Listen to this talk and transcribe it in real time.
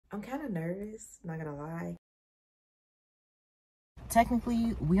I'm kind of nervous, not gonna lie.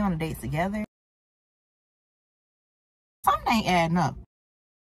 Technically, we on a date together. Something ain't adding up.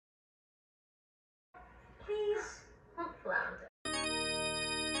 Please don't flounder.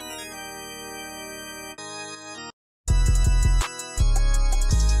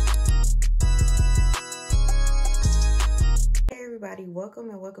 Hey everybody,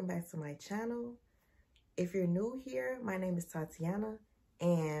 welcome and welcome back to my channel. If you're new here, my name is Tatiana,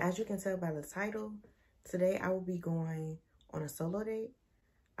 and as you can tell by the title, today I will be going on a solo date.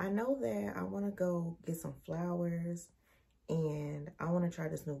 I know that I want to go get some flowers, and I want to try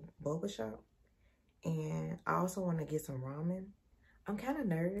this new boba shop, and I also want to get some ramen. I'm kind of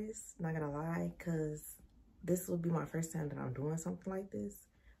nervous, not gonna lie, because this will be my first time that I'm doing something like this,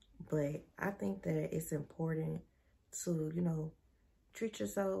 but I think that it's important to, you know, treat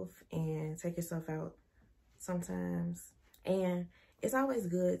yourself and take yourself out sometimes. And it's always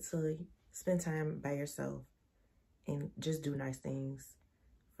good to spend time by yourself and just do nice things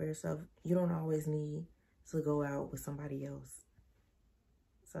for yourself. You don't always need to go out with somebody else.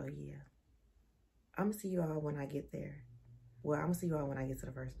 So yeah, I'm gonna see you all when I get there. Well, I'm gonna see you all when I get to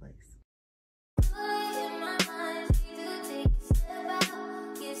the first place.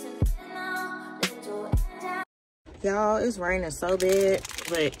 Y'all, it's raining so bad,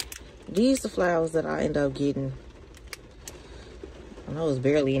 but these the flowers that I end up getting. I know it's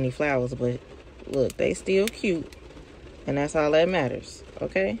barely any flowers, but look, they still cute. And that's all that matters,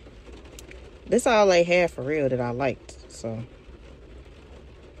 okay? This all they had for real that I liked, so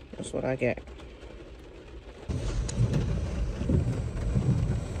that's what I got.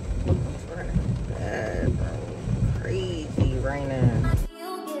 It's raining bad, bro. Crazy raining.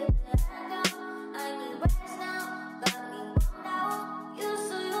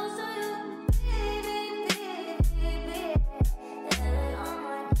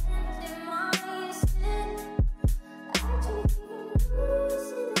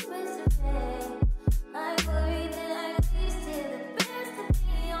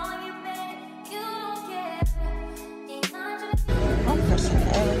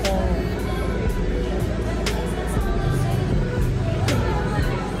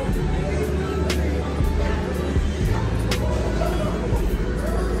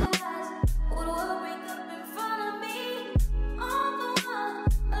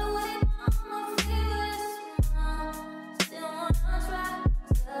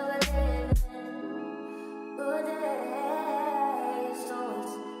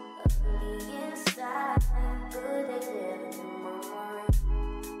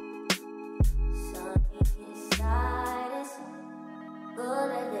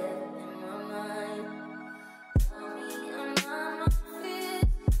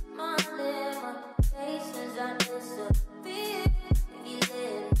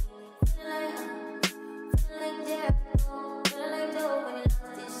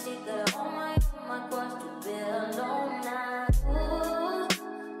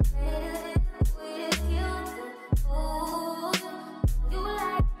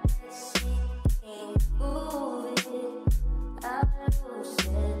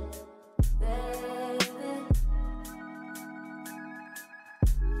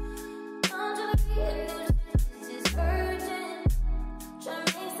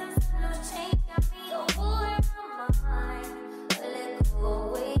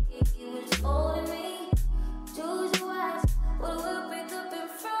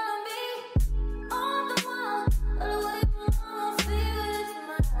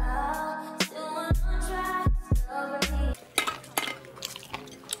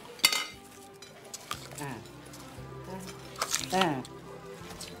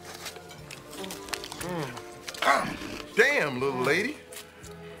 Damn, little lady.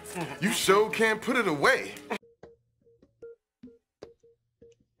 You sure can't put it away.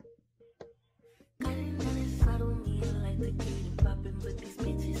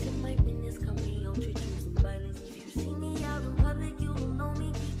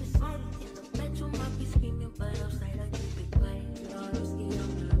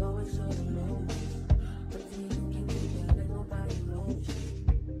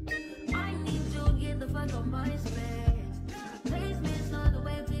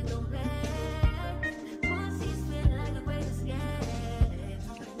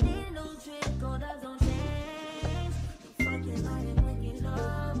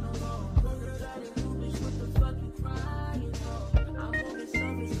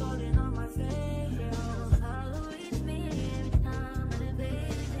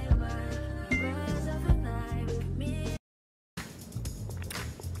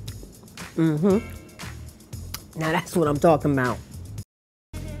 Now that's what I'm talking about.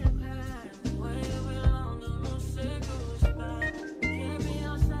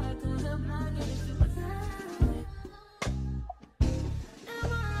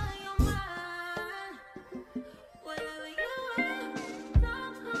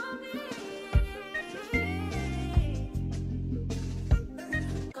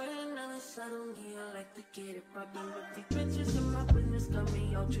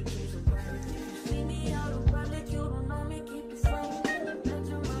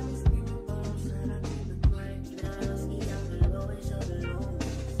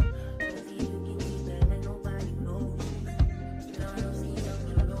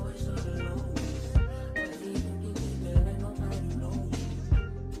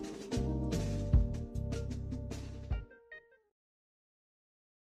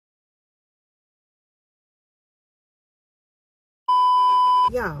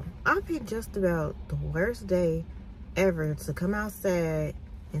 Y'all, I picked just about the worst day ever to come outside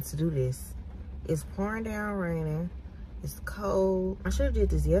and to do this. It's pouring down raining. It's cold. I should have did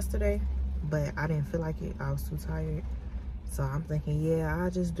this yesterday, but I didn't feel like it. I was too tired. So I'm thinking, yeah,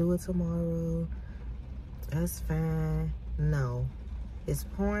 I'll just do it tomorrow. That's fine. No. It's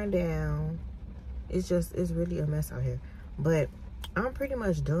pouring down. It's really a mess out here. But I'm pretty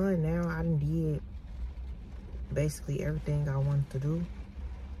much done now. I done did basically everything I wanted to do.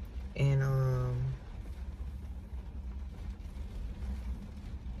 And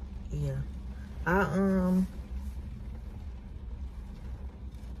yeah, I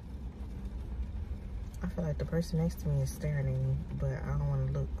feel like the person next to me is staring at me, but I don't want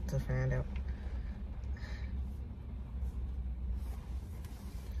to look to find out.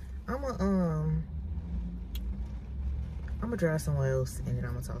 I'm gonna drive somewhere else and then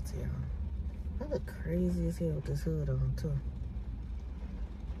I'm gonna talk to y'all. I look crazy as hell with this hood on too.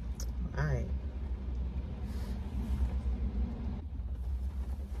 Alright.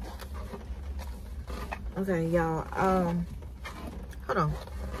 Okay, y'all. Hold on.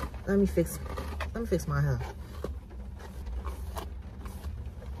 Let me fix my hair.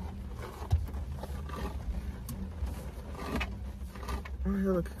 My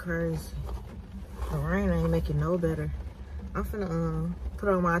hair looking crazy. The rain ain't making no better. I'm finna put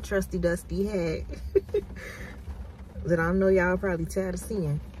on my trusty dusty hat that I know y'all probably tired of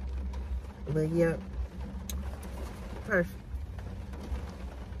seeing. But yep, perfect.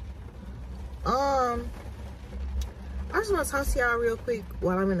 I just want to talk to y'all real quick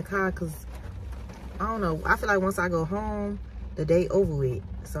while I'm in the car, cause I don't know. I feel like once I go home, the day over with.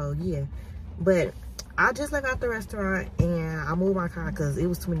 So yeah, but I just left out the restaurant and I moved my car cause it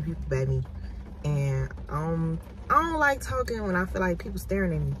was too many people by me, and I don't like talking when I feel like people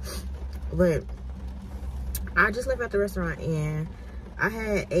staring at me. But I just left out the restaurant and I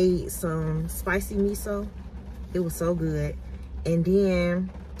had ate some spicy miso. It was so good. And then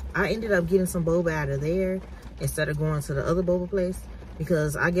I ended up getting some boba out of there instead of going to the other boba place,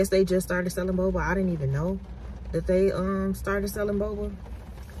 because I guess they just started selling boba. I didn't even know that they started selling boba.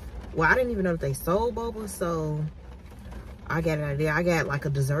 Well, I didn't even know that they sold boba, so I got it out of there. I got like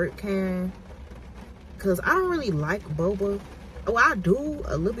a dessert can, because I don't really like boba. Oh, I do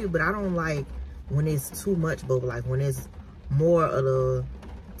a little bit, but I don't like when it's too much boba, like when it's more of the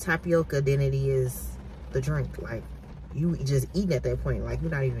tapioca than it is the drink. Like, you just eating at that point, like you're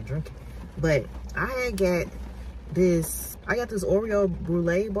not even drinking. But I got this Oreo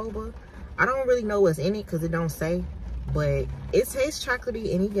brulee boba. I don't really know what's in it because it don't say, but it tastes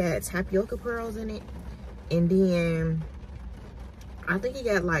chocolatey and it got tapioca pearls in it. And then I think it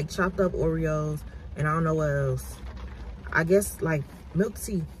got like chopped up Oreos and I don't know what else. I guess like milk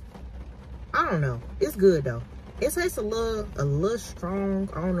tea. I don't know. It's good though. It tastes a little strong.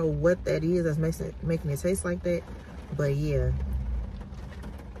 I don't know what that is that's making it taste like that. But yeah.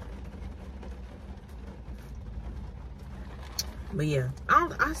 But yeah,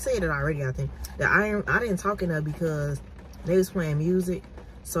 I said it already. I think that I didn't talk enough because they was playing music,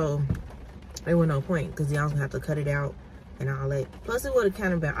 so there was no point because y'all gonna have to cut it out and all that. Plus, it would have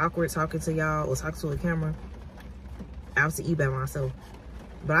kind of been awkward talking to y'all or talking to a camera out to eat by myself.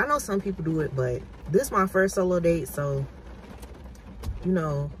 But I know some people do it, but this is my first solo date, so you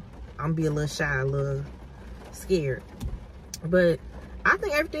know I'm gonna be a little shy, a little scared. But I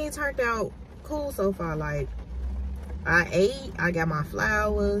think everything turned out cool so far. Like, I ate, I got my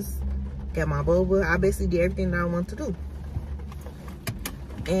flowers, got my boba. I basically did everything that I wanted to do.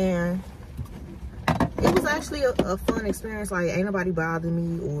 And it was actually a fun experience. Like, ain't nobody bothered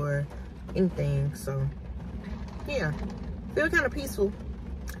me or anything. So, yeah. Feel kind of peaceful.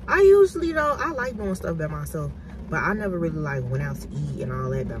 I usually, though, I like doing stuff by myself. But I never really, like, went out to eat and all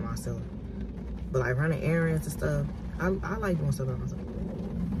that by myself. But, like, running errands and stuff, I like doing stuff by myself.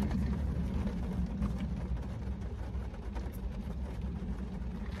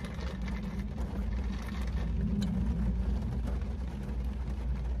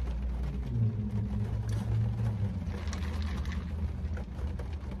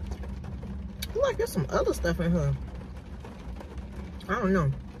 Like, there's some other stuff in here. I don't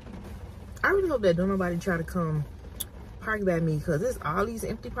know. I really hope that don't nobody try to come park by me, because there's all these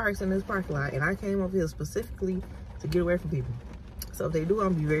empty parks in this parking lot, and I came up here specifically to get away from people. So if they do,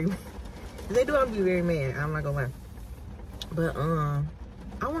 I'm gonna be very mad. If they do, I'm gonna be very mad. I'm not gonna lie. But I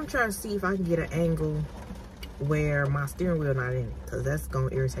want to try to see if I can get an angle where my steering wheel not in it, because that's gonna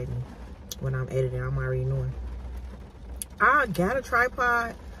irritate me when I'm editing. I'm already knowing. I got a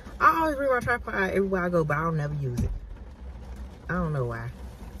tripod. I always bring my tripod everywhere I go, but I don't never use it. I don't know why.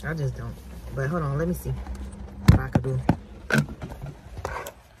 I just don't. But hold on, let me see what I can do.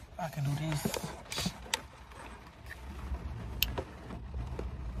 I can do this.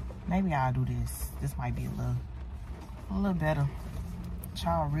 Maybe I'll do this. This might be a little better.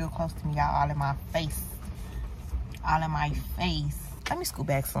 Y'all real close to me. Y'all all in my face. All in my face. Let me scoot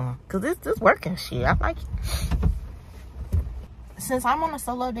back some, cause this working shit. I like it. Since I'm on a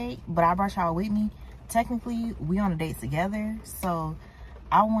solo date, but I brought y'all with me, technically we on a date together. So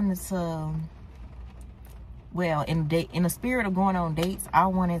I wanted to, well, in the spirit of going on dates, I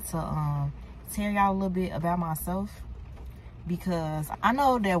wanted to tell y'all a little bit about myself, because I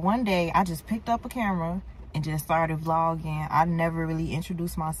know that one day I just picked up a camera and just started vlogging. I never really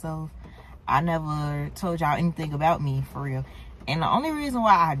introduced myself. I never told y'all anything about me, for real. And the only reason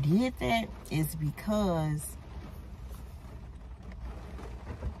why I did that is because,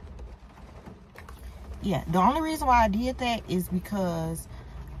 yeah, the only reason why I did that is because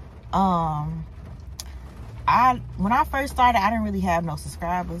when I first started, I didn't really have no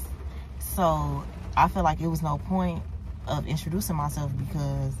subscribers. So I feel like it was no point of introducing myself,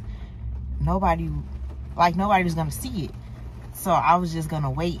 because nobody was gonna see it. So I was just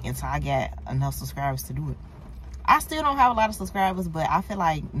gonna wait until I got enough subscribers to do it. I still don't have a lot of subscribers, but I feel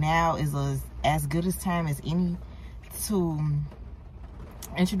like now is as good a time as any to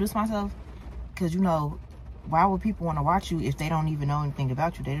introduce myself. Because, you know, why would people want to watch you if they don't even know anything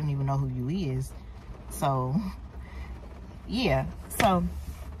about you? They don't even know who you is. So, yeah. So,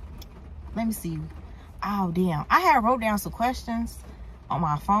 let me see. Oh, damn. I had wrote down some questions on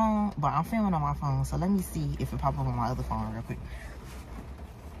my phone, but I'm filming on my phone. So, let me see if it pops up on my other phone real quick.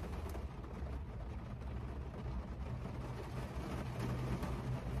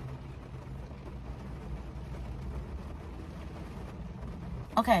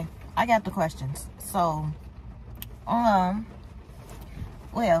 Okay, I got the questions. So, well,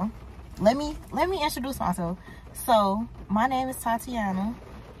 let me introduce myself. So, my name is Tatiana,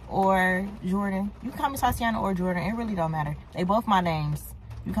 or Jordan. You can call me Tatiana or Jordan. It really don't matter. They both my names.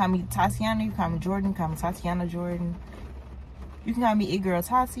 You call me Tatiana, you call me Jordan, you call me Tatiana Jordan. You can call me It Girl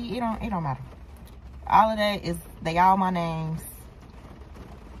Tati. It don't matter. All of that they all my names.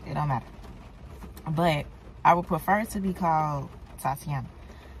 It don't matter. But I would prefer to be called Tatiana.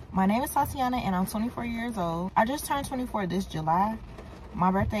 My name is Tatiana, and I'm 24 years old. I just turned 24 this July. My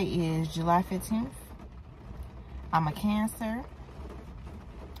birthday is July 15th. I'm a Cancer.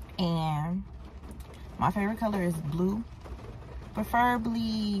 And my favorite color is blue.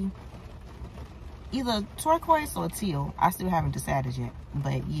 Preferably either turquoise or teal. I still haven't decided yet.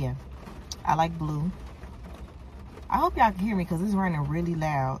 But yeah, I like blue. I hope y'all can hear me, because it's running really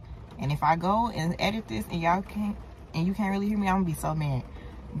loud. And if I go and edit this and you can't really hear me, I'm gonna be so mad.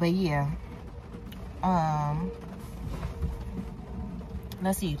 But yeah,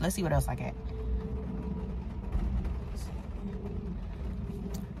 let's see what else I got.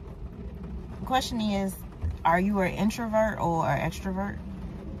 The question is, are you an introvert or an extrovert?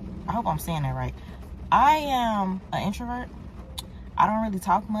 I hope I'm saying that right. I am an introvert. I don't really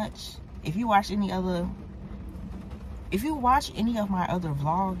talk much. If you watch any of my other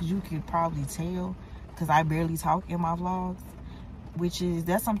vlogs, you could probably tell, because I barely talk in my vlogs.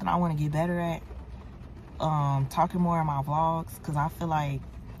 That's something I want to get better at, talking more in my vlogs, because I feel like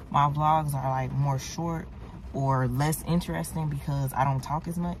my vlogs are like more short or less interesting because I don't talk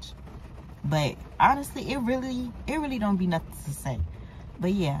as much. But honestly, it really don't be nothing to say.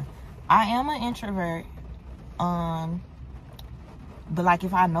 But yeah, I am an introvert. But like,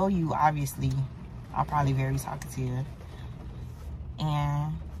 if I know you, obviously I'm probably very talkative.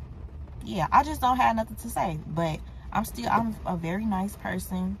 And yeah, I just don't have nothing to say. But I'm a very nice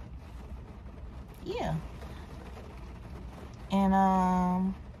person. Yeah.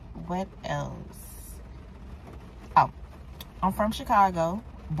 And what else? Oh, I'm from Chicago,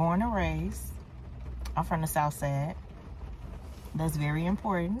 born and raised. I'm from the South Side. That's very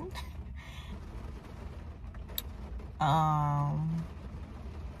important.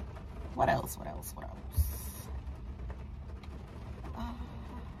 What else?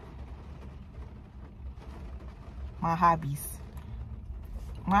 My hobbies.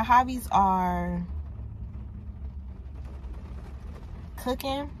 My hobbies are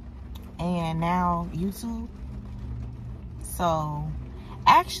cooking and now YouTube. So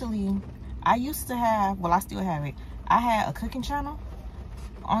actually, I used to have, well, I still have it. I had a cooking channel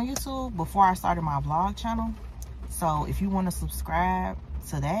on YouTube before I started my vlog channel. So if you want to subscribe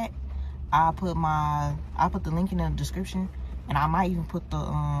to that, I'll put the link in the description, and I might even put the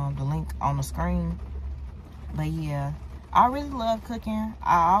link on the screen. But yeah, I really love cooking.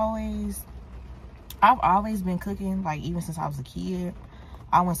 I've always been cooking, like even since I was a kid.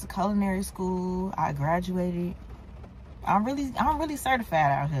 I went to culinary school. I graduated. I'm really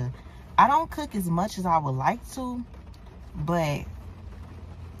certified out here. I don't cook as much as I would like to, but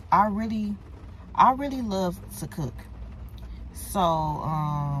I really love to cook. So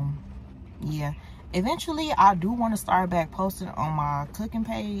yeah, eventually I do want to start back posting on my cooking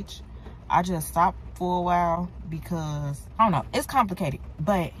page. I just stopped for a while because I don't know, it's complicated.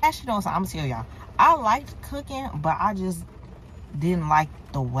 But actually, you know, I'm gonna tell y'all, I liked cooking, but I just didn't like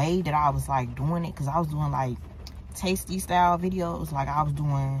the way that I was like doing it, because I was doing like tasty style videos. Like I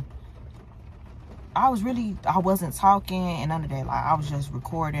wasn't talking and none of that. Like I was just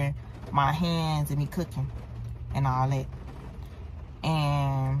recording my hands and me cooking and all that.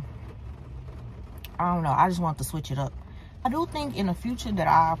 And I don't know, I just want to switch it up. I do think in the future that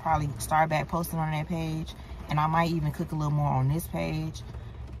I'll probably start back posting on that page, and I might even cook a little more on this page.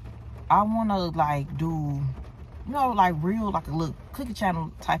 I want to like do, you know, like real, like a little cooking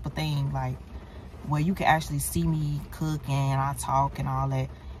channel type of thing, like where you can actually see me cook and I talk and all that.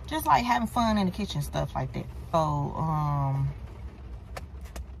 Just like having fun in the kitchen, stuff like that. So,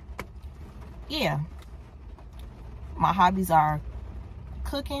 yeah. My hobbies are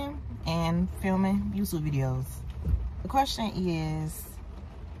cooking and filming YouTube videos. The question is,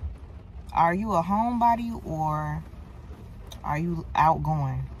 are you a homebody or are you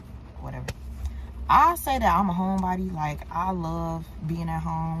outgoing? Whatever. I say that I'm a homebody. Like, I love being at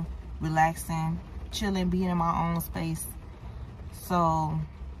home, relaxing, chilling, being in my own space. So,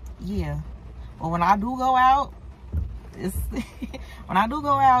 yeah. But when I do go out, it's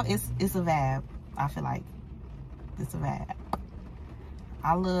it's a vibe. I feel like it's a vibe.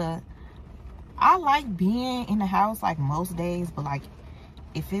 I like being in the house like most days, but like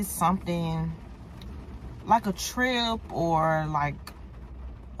if it's something like a trip or like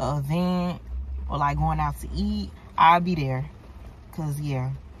an event or like going out to eat, I'll be there. Cause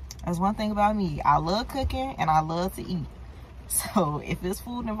yeah, that's one thing about me. I love cooking and I love to eat. So if there's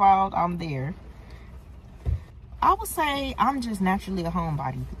food involved, I'm there. I would say I'm just naturally a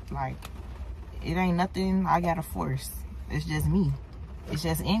homebody. Like, it ain't nothing I gotta force. It's just me. It's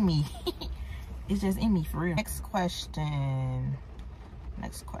just in me. It's just in me, for real. Next question.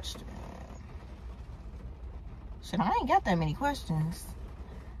 Shit, I ain't got that many questions.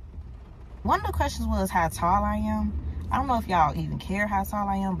 One of the questions was how tall I am. I don't know if y'all even care how tall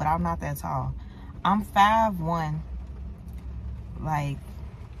I am, but I'm not that tall. I'm 5'1". Like,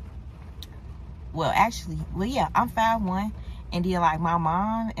 well, actually, well, yeah, I'm 5'1". And then, like, my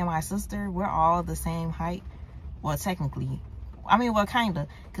mom and my sister, we're all the same height. Well, technically. I mean, well, kind of.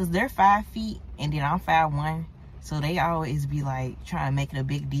 Because they're 5 feet, and then I'm 5'1". So they always be, like, trying to make it a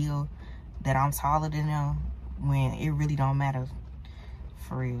big deal that I'm taller than them, when it really don't matter.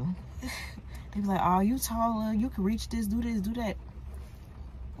 For real. They be like, oh, you taller. You can reach this, do that.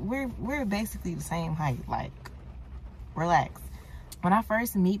 We're basically the same height. Like, relax. When I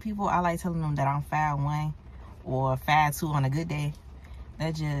first meet people, I like telling them that I'm 5'1" or 5'2" on a good day.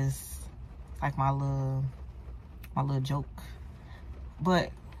 That just like my little joke. But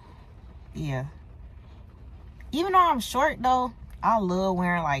yeah, even though I'm short though, I love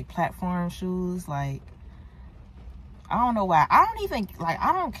wearing like platform shoes. Like, I don't know why. I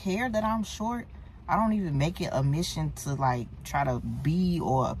don't care that I'm short. I don't even make it a mission to like try to be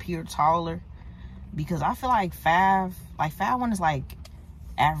or appear taller, because I feel like 5'1" is like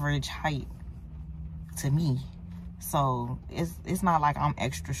average height to me. So it's not like I'm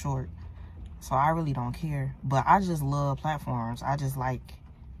extra short. So I really don't care. But I just love platforms. I just like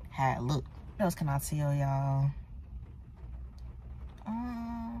how it look. What else can I tell y'all?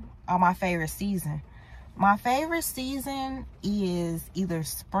 Oh, my favorite season. My favorite season is either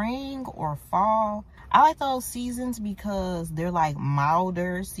spring or fall. I like those seasons because they're like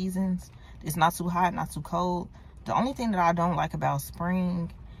milder seasons. It's not too hot, not too cold. The only thing that I don't like about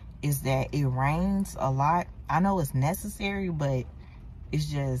spring is that it rains a lot. I know it's necessary, but it's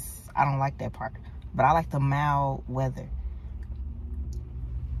just, I don't like that part. But I like the mild weather.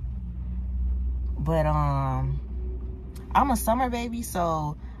 But I'm a summer baby,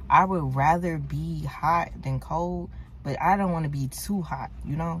 so I would rather be hot than cold, but I don't want to be too hot,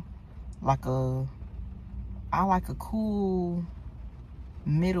 you know? I like a cool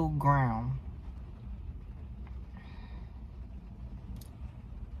middle ground.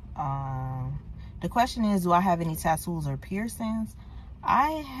 The question is, do I have any tattoos or piercings?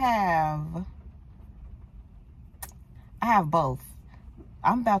 I have both.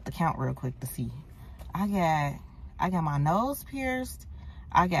 I'm about to count real quick to see. I got my nose pierced.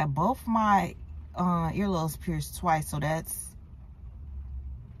 I got both my earlobes pierced twice, so that's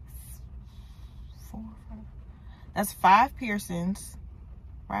 5 piercings,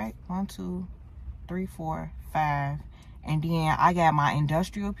 right? 1, 2, 3, 4, 5. And then I got my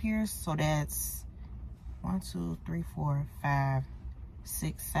industrial pierce, so that's 1, 2, 3, 4, 5,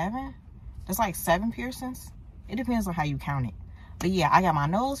 6, 7. That's like 7 piercings. It depends on how you count it. But yeah, I got my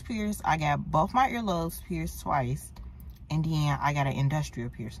nose pierced. I got both my earlobes pierced twice. And then I got an industrial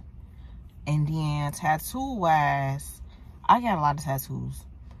piercing. And then tattoo-wise, I got a lot of tattoos.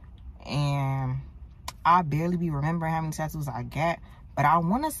 And I barely be remembering how many tattoos I got. But I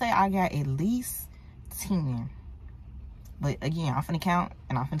want to say I got at least 10. But again, I'm finna count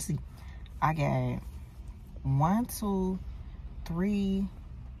and I'm finna see. I got 1, 2, 3,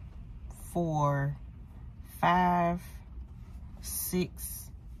 4, 5, 6,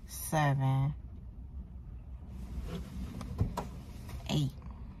 7, 8.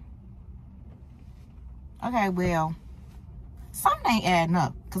 Okay, well, something ain't adding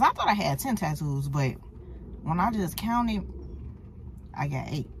up. Because I thought I had 10 tattoos, but when I just counted, I got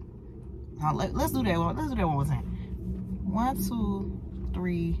 8. Now, let's do that one. Let's do that one more time. 1, 2,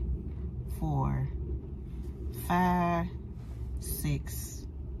 3, 4, 5, 6,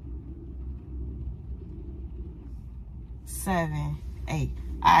 7, 8.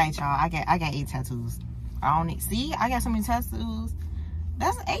 All right, y'all. I got 8 tattoos. I don't need, see, I got so many tattoos.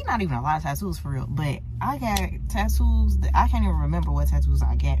 That's 8, not even a lot of tattoos for real. But I got tattoos that I can't even remember what tattoos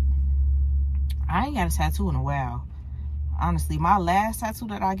I got. I ain't got a tattoo in a while. Honestly, my last tattoo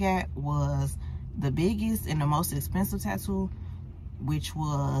that I got was the biggest and the most expensive tattoo, which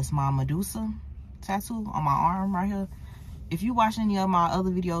was my Medusa tattoo on my arm right here. If you watch any of my other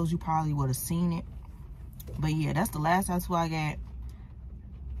videos, you probably would have seen it. But yeah, that's the last tattoo I got.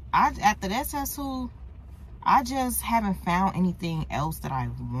 After that tattoo, I just haven't found anything else that I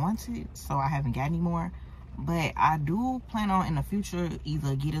wanted, so I haven't got any more. But I do plan on in the future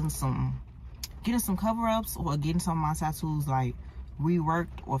either getting some cover-ups or getting some of my tattoos like reworked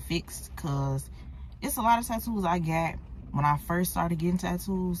or fixed, because it's a lot of tattoos I got when I first started getting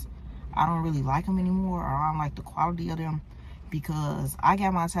tattoos. I don't really like them anymore, or I don't like the quality of them, because I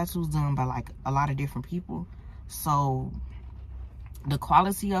got my tattoos done by like a lot of different people, so the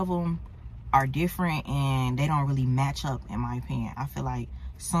quality of them are different and they don't really match up, in my opinion. I feel like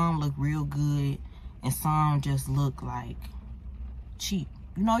some look real good and some just look like cheap.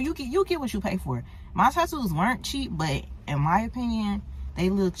 You know, you get what you pay for. My tattoos weren't cheap, but in my opinion, they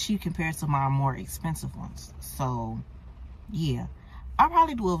look cheap compared to my more expensive ones. So yeah, I'll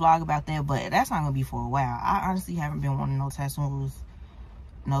probably do a vlog about that, but that's not gonna be for a while. I honestly haven't been wanting no tattoos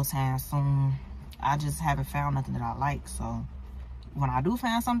no time soon. I just haven't found nothing that I like. So when I do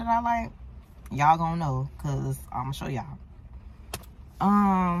find something that I like, y'all gonna know, because I'm gonna show y'all.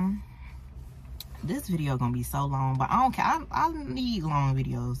 This video gonna be so long, but I don't care. I need long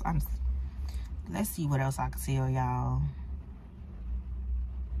videos. Let's see what else I can tell y'all.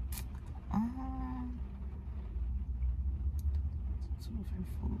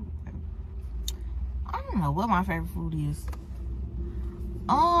 I don't know what my favorite food is.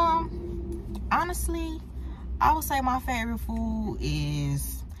 Honestly, I would say my favorite food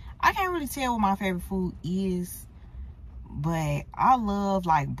is, I can't really tell what my favorite food is, but I love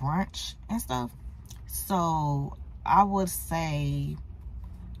like brunch and stuff. So I would say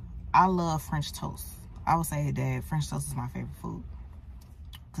I love French toast. I would say that French toast is my favorite food,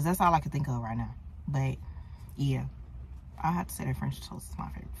 because that's all I can think of right now. But yeah, I have to say that French toast is my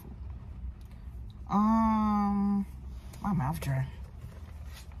favorite food. My mouth dry.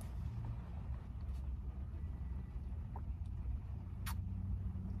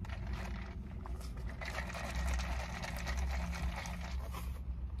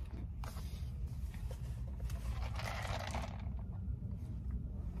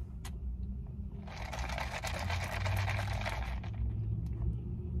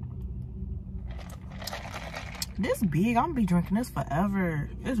 This big, I'm gonna be drinking this forever.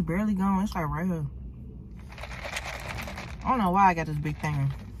 It's barely gone. It's like right here. I don't know why I got this big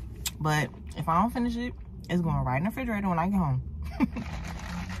thing, but if I don't finish it, it's going right in the refrigerator when I get home.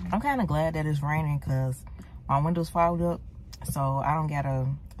 I'm kind of glad that it's raining, because my windows fogged up, so I don't gotta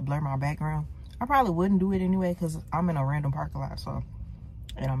blur my background. I probably wouldn't do it anyway, because I'm in a random parking lot, so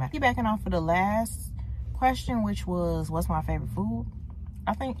it don't matter. Backing off for the last question, which was, what's my favorite food?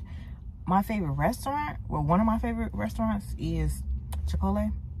 I think my favorite restaurant, well, one of my favorite restaurants is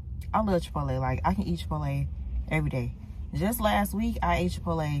Chipotle. I love Chipotle. Like, I can eat Chipotle every day. Just last week, I ate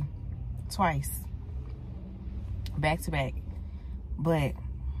Chipotle twice, back to back. But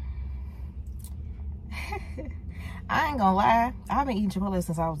I ain't gonna lie, I've been eating Chipotle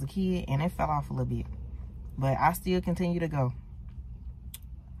since I was a kid, and it fell off a little bit. But I still continue to go.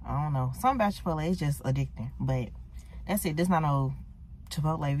 I don't know. Something about Chipotle is just addicting. But that's it. This not no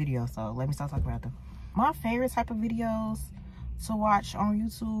Chipotle video, so let me start talking about them. My favorite type of videos to watch on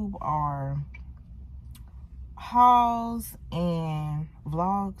YouTube are hauls and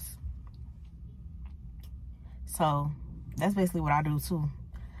vlogs. So that's basically what I do too.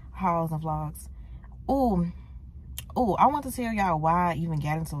 Hauls and vlogs. Oh, I want to tell y'all why I even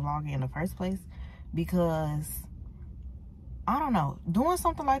got into vlogging in the first place. Because I don't know, doing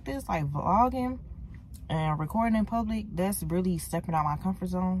something like this, like vlogging and recording in public, that's really stepping out my comfort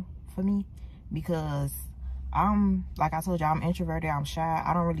zone for me. Because I'm, like I told you, I'm introverted, I'm shy.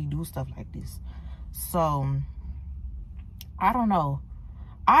 I don't really do stuff like this. So I don't know.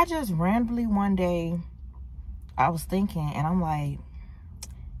 I just randomly one day, I was thinking, and I'm like,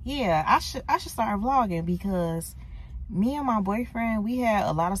 yeah, I should start vlogging, because me and my boyfriend, we had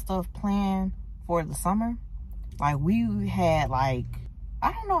a lot of stuff planned for the summer. Like, we had like,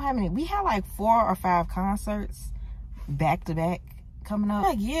 I don't know how many, we had like 4 or 5 concerts back to back coming up.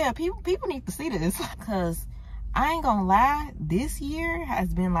 Like, yeah, people need to see this. Because I ain't gonna lie, this year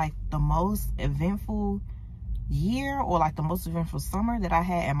has been like the most eventful year, or like the most eventful summer that I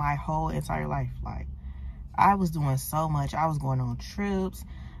had in my whole entire life. Like, I was doing so much. I was going on trips,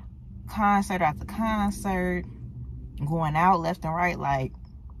 concert after concert, going out left and right. Like,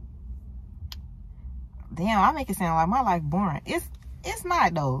 damn, I make it sound like my life boring. It's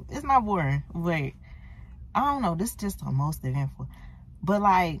not though. It's not boring. But I don't know. This is just the most eventful. But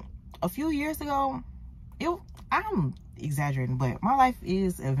like a few years ago, I'm exaggerating, but my life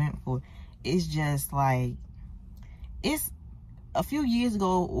is eventful. It's just like, it's a few years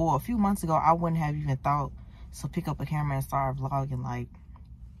ago or a few months ago, I wouldn't have even thought to pick up a camera and start vlogging. Like,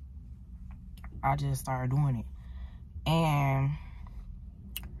 I just started doing it. And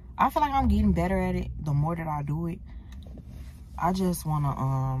I feel like I'm getting better at it the more that I do it. I just want to,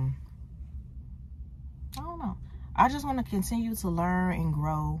 I don't know. I just want to continue to learn and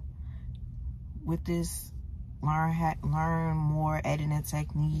grow with this. Learn more editing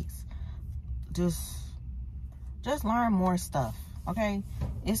techniques. Just learn more stuff, okay?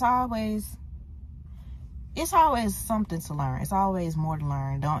 It's always something to learn. It's always more to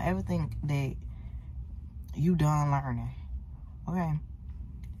learn. Don't ever think that you done learning, okay?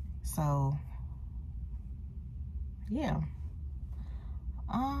 So, yeah.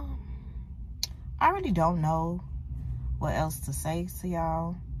 I really don't know what else to say to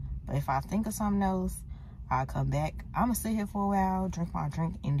y'all. But if I think of something else, I'll come back. I'm gonna sit here for a while, drink my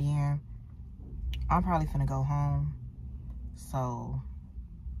drink, and then I'm probably finna go home. So,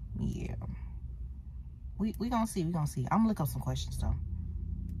 yeah. We gonna see. I'm gonna look up some questions though.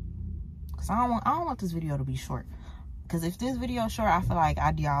 Cause I don't want this video to be short. Cause if this video is short, I feel like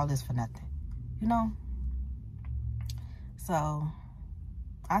I did all this for nothing. You know? So,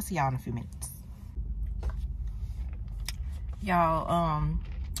 I'll see y'all in a few minutes. Y'all,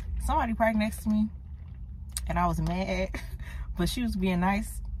 somebody parked next to me, and I was mad, but she was being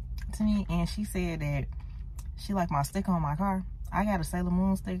nice to me, and she said that she liked my sticker on my car. I got a Sailor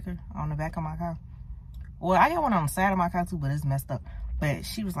Moon sticker on the back of my car. Well, I got one on the side of my car too, but it's messed up. But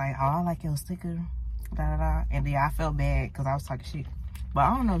she was like, oh, I like your sticker, da-da-da. And then I felt bad because I was talking shit. But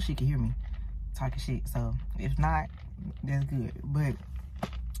I don't know if she could hear me talking shit. So, if not, that's good. But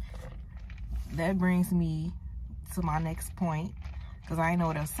that brings me to my next point, because I didn't know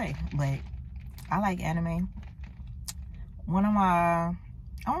what else to say. But I like anime. One of my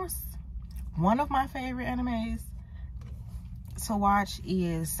favorite animes to watch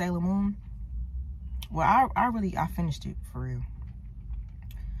is Sailor Moon. Well, I finished it for real.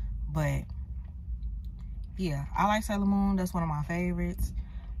 But yeah, I like Sailor Moon. That's one of my favorites.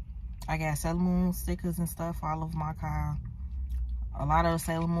 I got Sailor Moon stickers and stuff all over my car. A lot of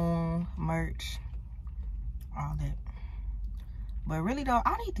Sailor Moon merch, all that. But really though,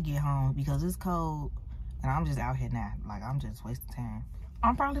 I need to get home because it's cold and I'm just out here now. Like, I'm just wasting time.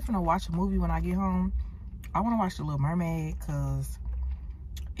 I'm probably finna watch a movie when I get home. I want to watch The Little Mermaid because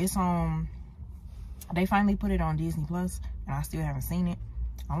it's on, they finally put it on Disney Plus and I still haven't seen it.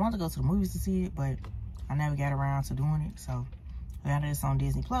 I want to go to the movies to see it, but I never got around to doing it. So now that it's on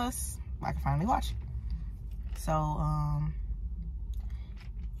Disney Plus, I can finally watch it. So,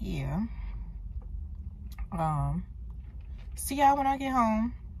 yeah. See y'all when I get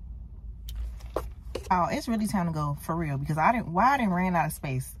home. Oh, it's really time to go for real because I didn't ran out of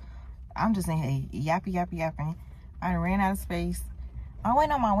space I'm just in here yapping. I ran out of space. I'm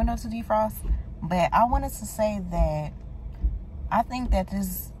waiting on my window to defrost, but I wanted to say that I think that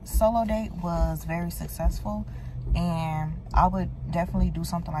this solo date was very successful, and I would definitely do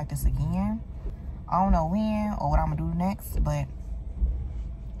something like this again. I don't know when or what I'm gonna do next, but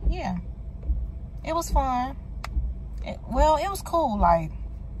yeah, it was fun. It was cool. Like,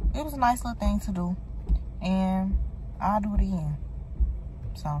 it was a nice little thing to do, and I'll do it again.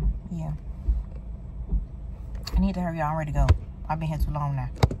 So yeah, I need to hurry up. I'm ready to go. I've been here too long now.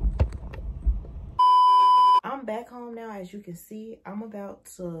 I'm back home now. As you can see, I'm about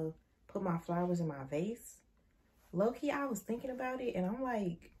to put my flowers in my vase. Low-key, I was thinking about it, and I'm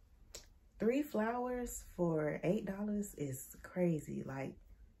like, 3 flowers for $8 is crazy. Like,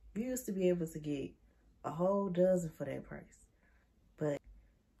 you used to be able to get a whole dozen for that price, but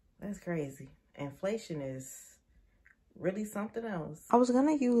that's crazy. Inflation is really something else. I was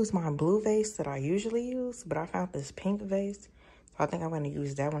gonna use my blue vase that I usually use, but I found this pink vase. So I think I'm gonna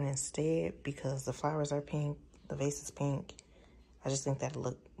use that one instead because the flowers are pink, the vase is pink. I just think that'll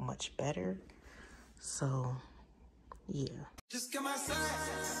look much better. So, yeah. Just come outside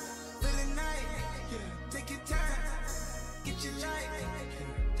for the night. Yeah, take your time, get your light.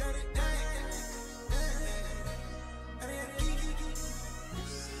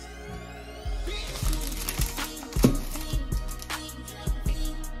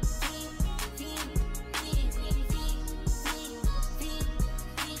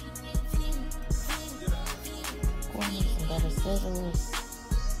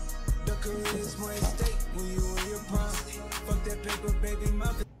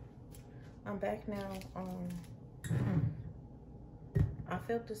 I'm back now. I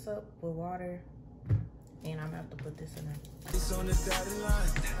filled this up with water, and I'm about to put this in there. It's on the dotted line.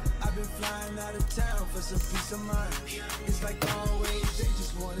 I've been flying out of town for some peace of mind. It's like always, they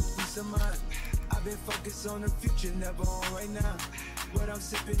just want a piece of mind. I've been focused on the future, never on right now. What I'm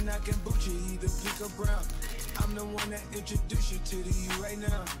sipping, I can boot you, either pink or brown. I'm the one that introduced you to the you right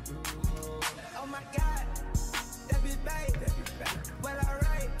now. Oh my God, that be bad. Well,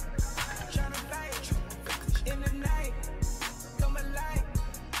 alright, tryna fight in the night. Come alive,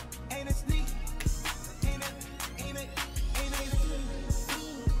 ain't it sneak? Ain't it?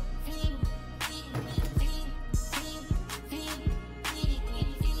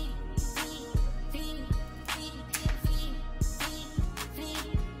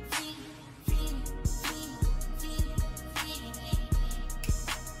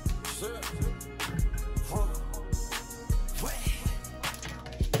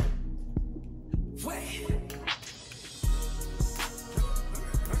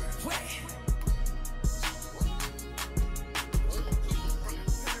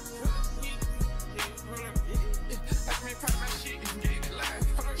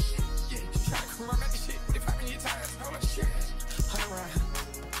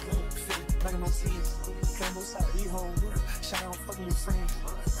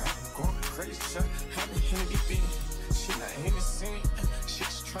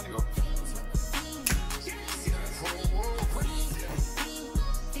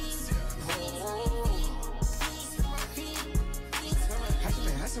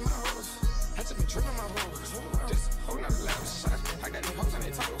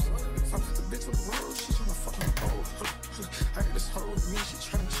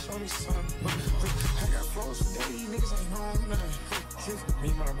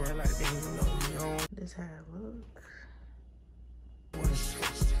 This how it look.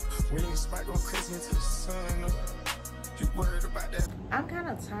 I'm kind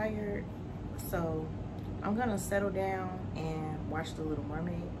of tired, so I'm gonna settle down and watch The Little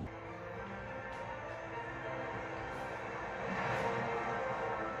Mermaid.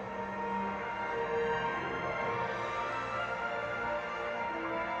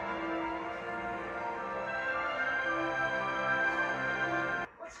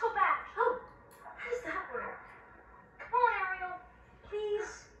 Let's go back. Oh, how does that work? Come on, Ariel.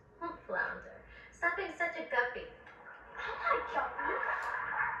 Please. Don't flounder. Stop being such a guppy. I'm not a guppy.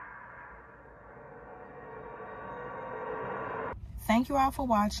 Thank you all for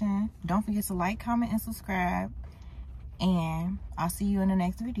watching. Don't forget to like, comment, and subscribe. And I'll see you in the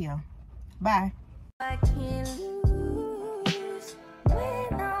next video. Bye. I can't